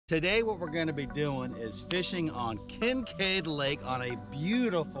Today what we're going to be doing is fishing on Kinkaid Lake on a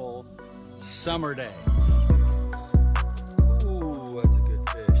beautiful summer day. Ooh, that's a good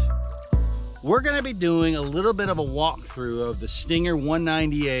fish. We're going to be doing a little bit of a walkthrough of the Stinger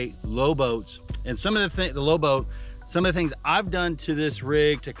 198 Lowe boats and some of the Lowe boat, some of the things I've done to this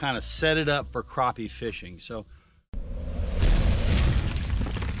rig to kind of set it up for crappie fishing. So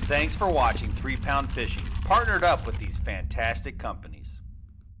thanks for watching 3 Pound Fishing, partnered up with these fantastic companies.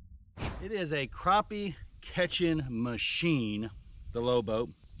 It is a crappie catching machine, the Lowe boat.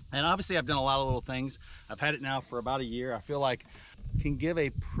 And obviously I've done a lot of little things. I've had it now for about a year. I feel like I can give a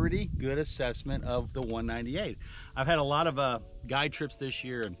pretty good assessment of the 198. I've had a lot of guide trips this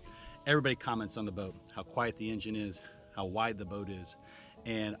year, and everybody comments on the boat, how quiet the engine is, how wide the boat is.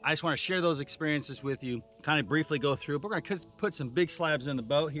 And I just want to share those experiences with you, kind of briefly go through. We're going to put some big slabs in the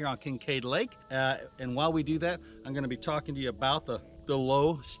boat here on Kinkaid Lake. And while we do that, I'm going to be talking to you about the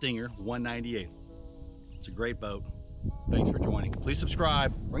Lowe Stinger 198. It's a great boat. Thanks for joining. Please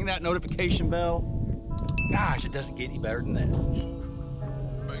subscribe, ring that notification bell. Gosh, it doesn't get any better than this.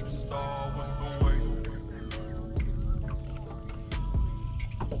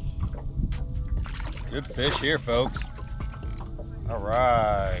 Good fish here, folks. All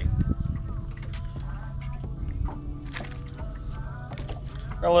right.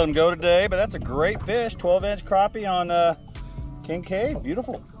 Gotta let him go today, but that's a great fish. 12-inch crappie on Kinkaid.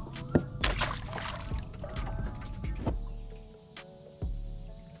 Beautiful.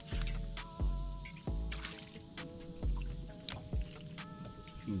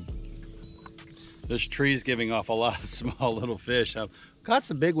 This tree's giving off a lot of small little fish. I've caught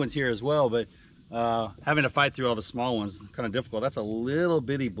some big ones here as well, but having to fight through all the small ones is kind of difficult. That's a little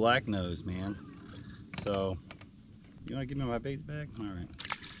bitty black nose, man. So, you want to give me my bait back? All right.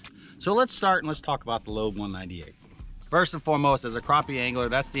 So let's start and let's talk about the Lowe 198. First and foremost, as a crappie angler,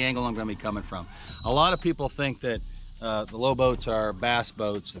 that's the angle I'm going to be coming from. A lot of people think that the Lowe boats are bass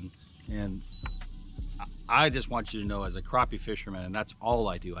boats, and I just want you to know, as a crappie fisherman, and that's all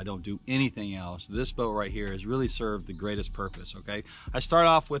I do, I don't do anything else, this boat right here has really served the greatest purpose, okay? I start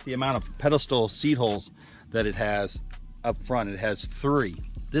off with the amount of pedestal seat holes that it has up front. It has 3.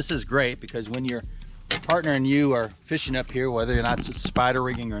 This is great because when your partner and you are fishing up here, whether you're not spider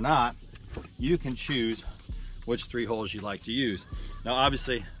rigging or not, you can choose which 3 holes you like to use. Now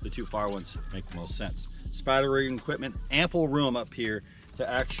obviously the 2 far ones make the most sense. Spider rigging equipment, ample room up here to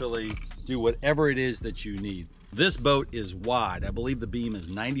actually do whatever it is that you need. This boat is wide. I believe the beam is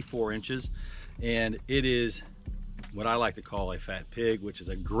 94 inches, and it is what I like to call a fat pig, which is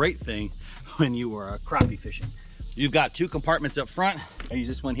a great thing when you are crappie fishing. You've got 2 compartments up front. I use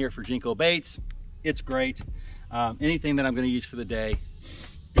this one here for Jinko baits. It's great. Anything that I'm going to use for the day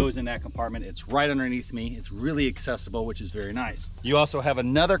goes in that compartment. It's right underneath me. It's really accessible, which is very nice. You also have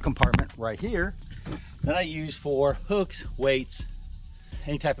another compartment right here that I use for hooks, weights,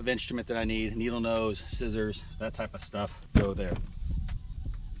 any type of instrument that I need, needle nose, scissors, that type of stuff, go there.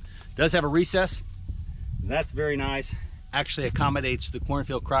 Does have a recess. That's very nice. Actually accommodates the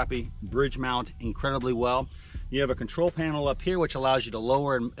cornfield crappie bridge mount incredibly well. You have a control panel up here which allows you to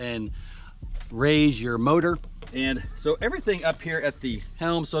lower and raise your motor. And so everything up here at the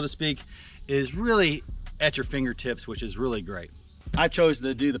helm, so to speak, is really at your fingertips, which is really great. I chose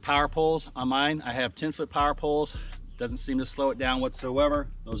to do the power poles on mine. I have 10-foot power poles. Doesn't seem to slow it down whatsoever.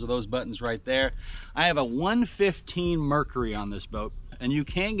 Those are those buttons right there. I have a 115 Mercury on this boat, and you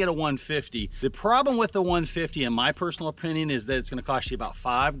can get a 150. The problem with the 150, in my personal opinion, is that it's gonna cost you about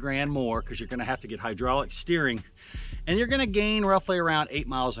 $5 grand more because you're gonna have to get hydraulic steering, and you're gonna gain roughly around 8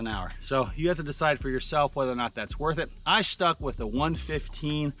 miles an hour. So you have to decide for yourself whether or not that's worth it. I stuck with the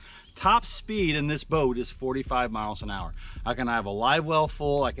 115. Top speed in this boat is 45 miles an hour. I can have a live well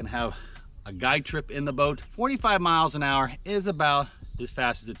full, I can have a guide trip in the boat. 45 miles an hour is about as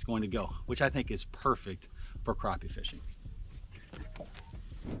fast as it's going to go, which I think is perfect for crappie fishing.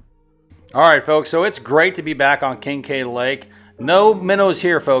 All right, folks, so it's great to be back on Kinkaid Lake. No minnows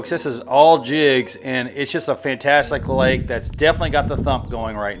here, folks. This is all jigs, and it's just a fantastic lake that's definitely got the thump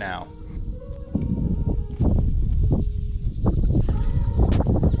going right now.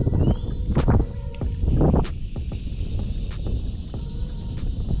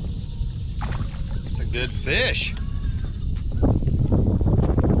 Good fish.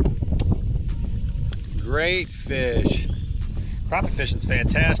 Great fish. Crappie fishing's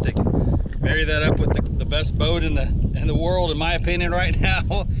fantastic. Marry that up with the best boat in the world, in my opinion, right now.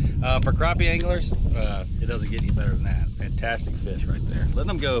 For crappie anglers, it doesn't get any better than that. Fantastic fish right there. Let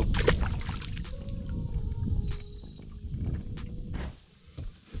them go.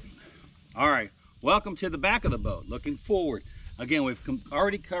 All right, welcome to the back of the boat. Looking forward. Again, we've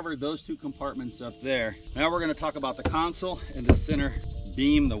already covered those two compartments up there. Now we're going to talk about the console and the center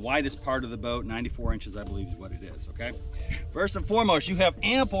beam, the widest part of the boat. 94 inches, I believe, is what it is, okay? First and foremost, you have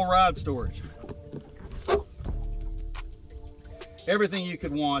ample rod storage. Everything you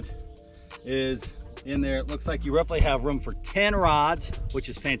could want is in there. It looks like you roughly have room for 10 rods, which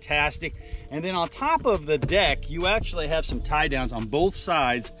is fantastic. And then on top of the deck, you actually have some tie downs on both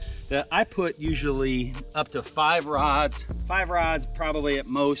sides that I put usually up to 5 rods. 5 rods probably at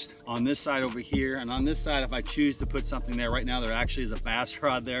most on this side over here. And on this side, if I choose to put something there, right now there actually is a bass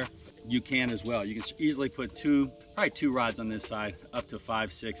rod there, you can as well. You can easily put probably two rods on this side, up to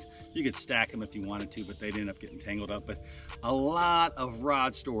 5, 6. You could stack them if you wanted to, but they'd end up getting tangled up. But a lot of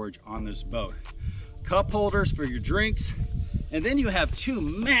rod storage on this boat. Cup holders for your drinks. And then you have 2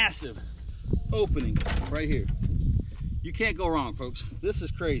 massive openings right here. You can't go wrong, folks. This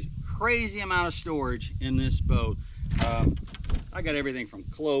is crazy. Crazy amount of storage in this boat. I got everything from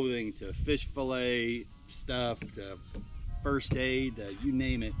clothing to fish fillet stuff to first aid, you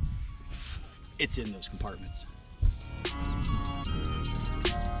name it. It's in those compartments.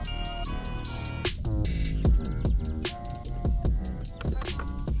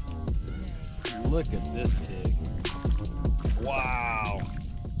 Look at this pig. Wow.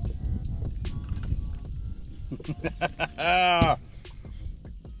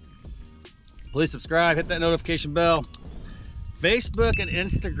 Please subscribe, hit that notification bell. Facebook and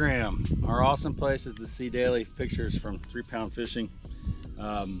Instagram are awesome places to see daily pictures from 3 Pound Fishing.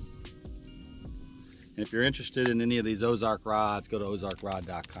 And if you're interested in any of these Ozark rods, go to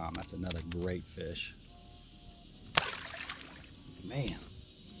ozarkrod.com. That's another great fish. Man,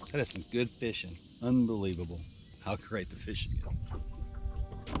 that is some good fishing. Unbelievable how great the fishing is.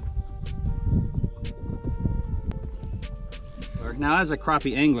 Now, as a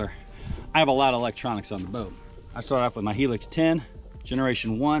crappie angler, I have a lot of electronics on the boat. I start off with my Helix 10,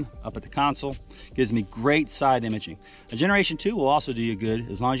 Generation 1 up at the console. Gives me great side imaging. A Generation 2 will also do you good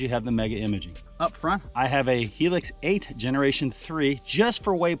as long as you have the Mega imaging. Up front, I have a Helix 8 Generation 3 just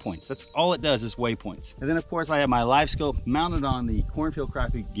for waypoints. That's all it does is waypoints. And then of course I have my live scope mounted on the Cornfield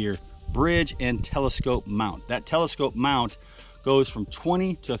Crappie Gear bridge and telescope mount. That telescope mount goes from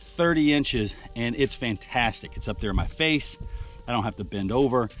 20 to 30 inches and it's fantastic. It's up there in my face. I don't have to bend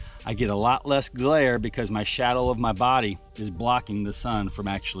over. I get a lot less glare because my shadow of my body is blocking the sun from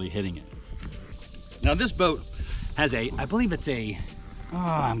actually hitting it. Now this boat has I believe it's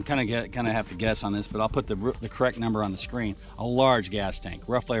I'm kind of have to guess on this, but I'll put the correct number on the screen. A large gas tank,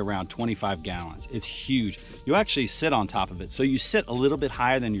 roughly around 25 gallons. It's huge. You actually sit on top of it. So you sit a little bit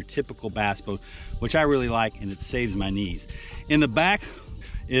higher than your typical bass boat, which I really like, and it saves my knees. In the back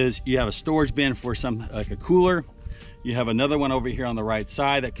you have a storage bin for like a cooler. You have another one over here on the right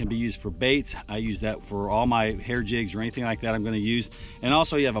side that can be used for baits. I use that for all my hair jigs or anything like that I'm going to use. And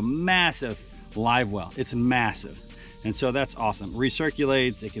also you have a massive live well. It's massive. And so that's awesome.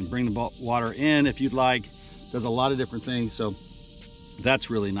 Recirculates, it can bring the water in if you'd like. Does a lot of different things, so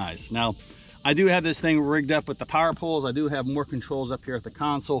that's really nice. Now, I do have this thing rigged up with the power poles. I do have more controls up here at the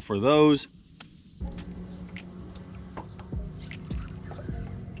console for those.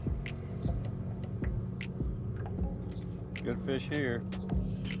 Good fish here.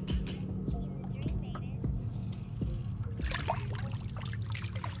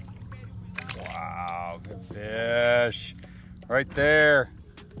 Wow, good fish. Right there.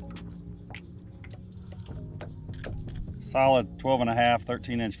 Solid 12.5,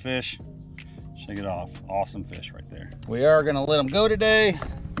 13-inch fish. Shake it off. Awesome fish right there. We are gonna let them go today.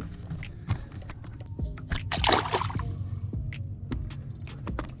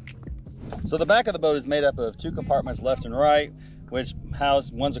 So the back of the boat is made up of 2 compartments, left and right, which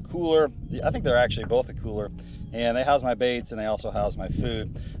house, one's a cooler. I think they're actually both a cooler. And they house my baits and they also house my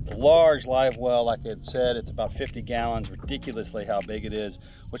food. The large live well, like it said, it's about 50 gallons, ridiculously how big it is,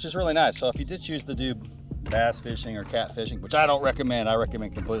 which is really nice. So if you did choose to do bass fishing or cat fishing, which I don't recommend, I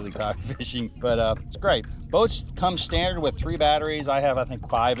recommend completely taco fishing, but it's great. Boats come standard with 3 batteries. I have, I think,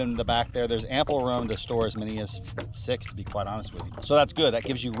 5 in the back there. There's ample room to store as many as 6, to be quite honest with you. So that's good. That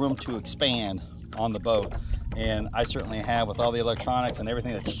gives you room to expand on the boat. And I certainly have, with all the electronics and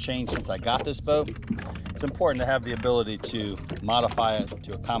everything that's changed since I got this boat. It's important to have the ability to modify it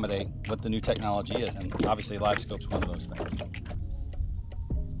to accommodate what the new technology is. And obviously LiveScope's one of those things.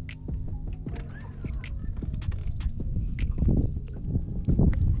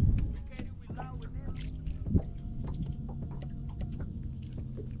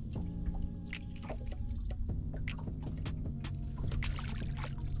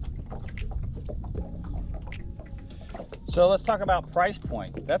 So let's talk about price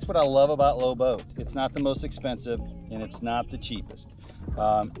point. That's what I love about Lowe boats. It's not the most expensive. and it's not the cheapest.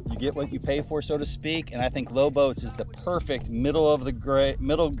 You get what you pay for, so to speak, and I think Lowe Boats is the perfect middle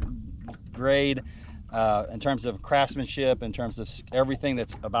grade in terms of craftsmanship, in terms of everything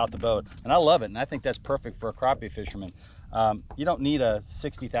that's about the boat. And I love it, and I think that's perfect for a crappie fisherman. You don't need a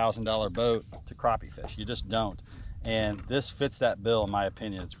 $60,000 boat to crappie fish. You just don't. And this fits that bill, in my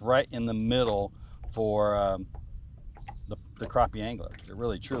opinion. It's right in the middle for the crappie angler. It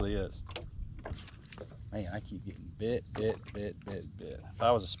really, truly is. Man, I keep getting bit. If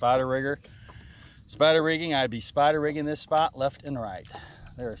I was a spider rigging, I'd be spider rigging this spot left and right.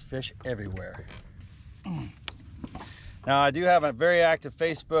 There's fish everywhere. Now, I do have a very active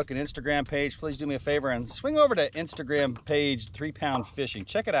Facebook and Instagram page. Please do me a favor and swing over to Instagram page 3 Pound Fishing.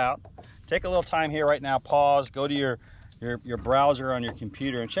 Check it out. Take a little time here right now. Pause. Go to your browser on your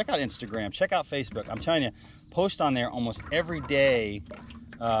computer and check out Instagram. Check out Facebook. I'm telling you, post on there almost every day.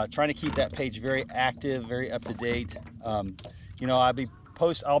 Trying to keep that page very active, very up to date. You know, I'll be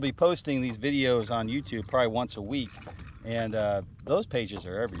posting these videos on YouTube probably once a week, and those pages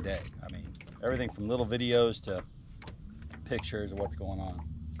are every day. I mean, everything from little videos to pictures of what's going on.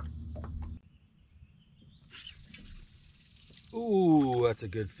 Ooh, that's a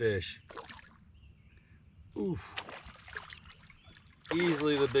good fish. Ooh,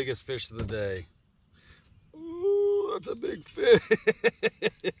 easily the biggest fish of the day. Ooh, that's a big fish.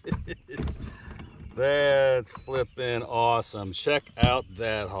 That's flipping awesome. Check out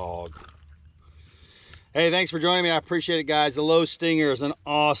that hog. Hey, thanks for joining me. I appreciate it, guys. The Lowe Stinger is an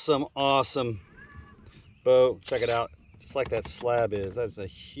awesome boat. Check it out. Just like that slab is. That's a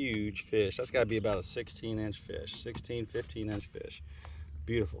huge fish. That's got to be about a 16-inch fish. 16, 15-inch fish.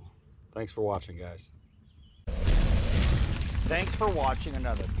 Beautiful. Thanks for watching, guys. Thanks for watching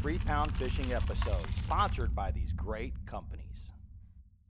another 3 Pound Fishing episode, sponsored by these great companies.